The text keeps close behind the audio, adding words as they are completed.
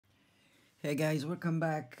Hey guys, welcome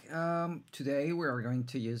back. Today we are going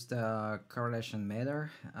to use the correlation meter.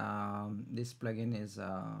 This plugin is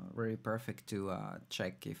really perfect to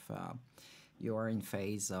check if you are in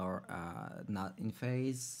phase or not in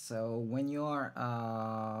phase. So when you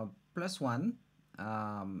are +1,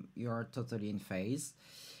 you are totally in phase.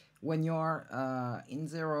 When you are in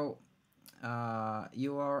 0,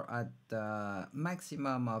 you are at the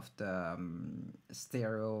maximum of the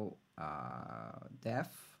stereo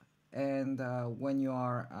depth, and when you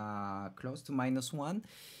are close to -1,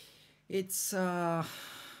 it's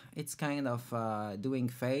kind of doing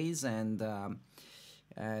phase, and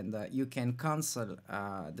you can cancel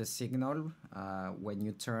the signal when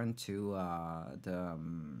you turn to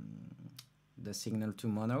the signal to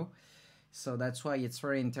mono. So that's why it's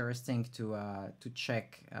very interesting to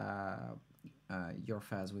check your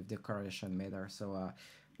phase with the correlation meter. So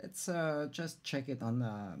let's just check it on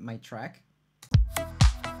my track.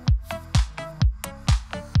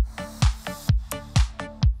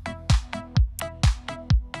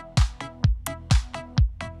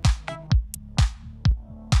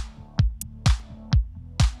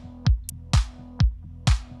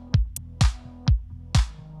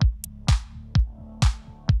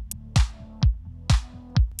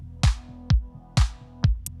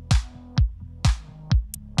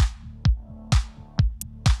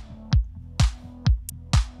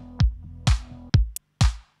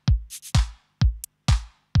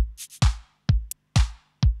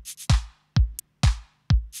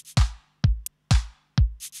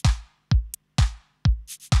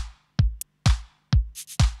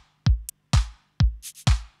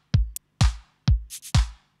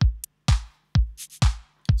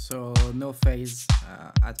 So no phase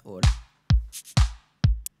at all.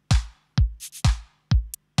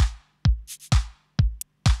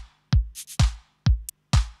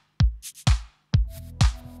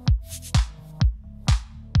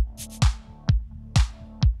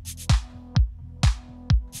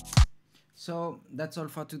 So that's all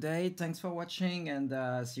for today. Thanks for watching,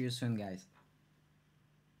 and see you soon, guys.